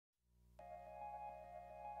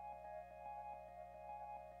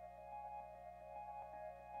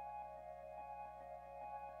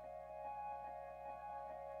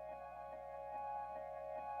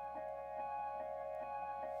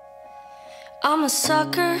I'm a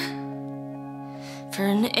sucker for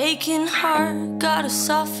an aching heart. Gotta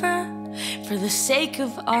suffer for the sake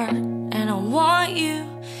of art. And I want you,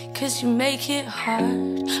 cause you make it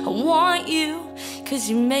hard. I want you, cause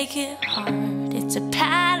you make it hard. It's a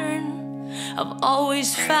pattern I've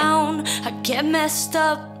always found. I get messed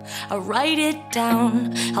up, I write it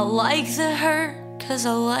down. I like the hurt, cause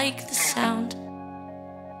I like the sound.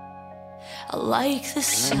 I like the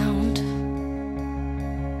sound.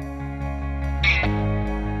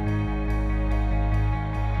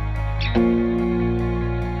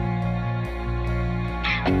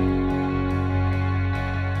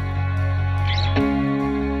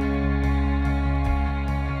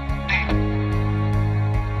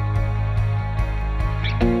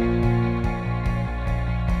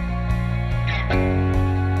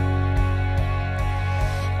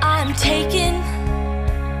 I'm taken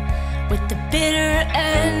with the bitter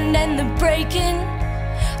end and the breaking,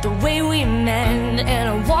 the way we mend. And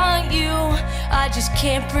I want you, I just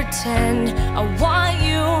can't pretend. I want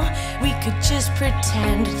you, we could just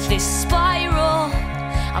pretend. This spiral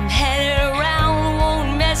I'm headed around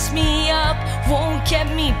won't mess me up, won't get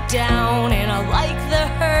me down. And I like the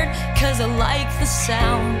hurt, cause I like the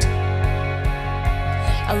sound.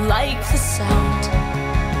 I like the sound.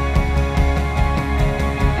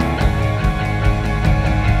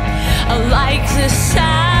 I like the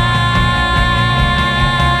sound.